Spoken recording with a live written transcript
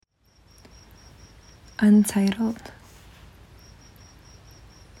Untitled.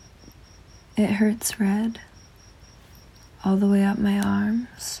 It hurts red all the way up my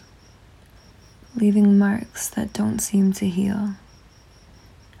arms, leaving marks that don't seem to heal,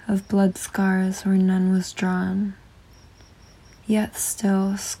 of blood scars where none was drawn, yet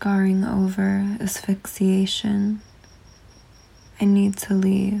still scarring over asphyxiation. I need to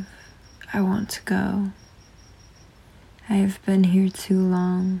leave. I want to go. I have been here too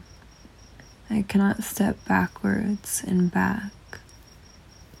long. I cannot step backwards and back.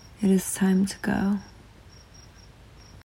 It is time to go.